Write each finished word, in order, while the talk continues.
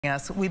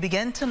Yes, we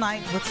begin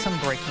tonight with some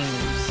breaking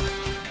news.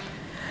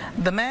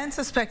 The man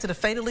suspected of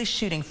fatally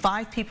shooting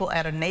 5 people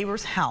at a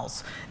neighbor's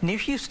house near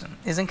Houston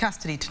is in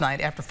custody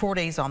tonight after 4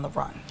 days on the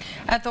run.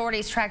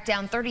 Authorities tracked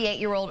down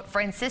 38-year-old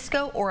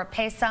Francisco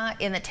Oropeza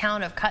in the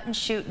town of Cut and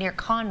Shoot near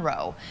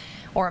Conroe.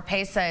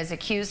 Oropeza is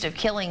accused of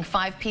killing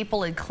 5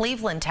 people in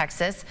Cleveland,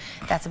 Texas.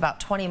 That's about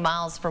 20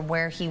 miles from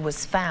where he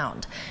was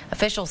found.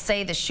 Officials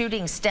say the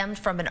shooting stemmed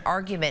from an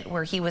argument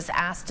where he was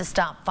asked to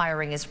stop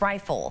firing his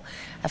rifle.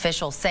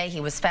 Officials say he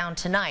was found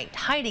tonight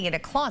hiding in a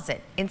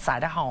closet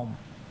inside a home.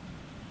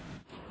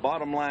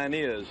 Bottom line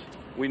is,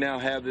 we now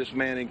have this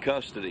man in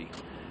custody.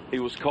 He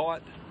was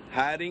caught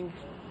hiding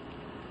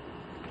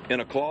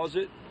in a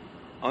closet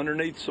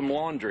underneath some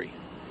laundry.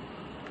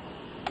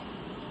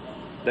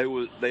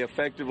 They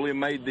effectively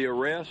made the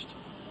arrest.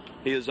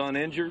 He is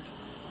uninjured,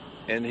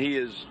 and he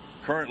is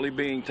currently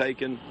being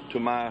taken to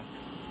my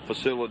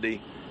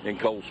facility in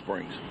Cold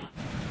Springs.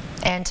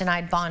 And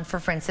tonight, bond for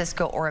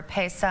Francisco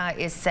Oropeza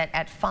is set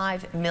at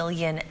 $5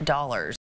 million.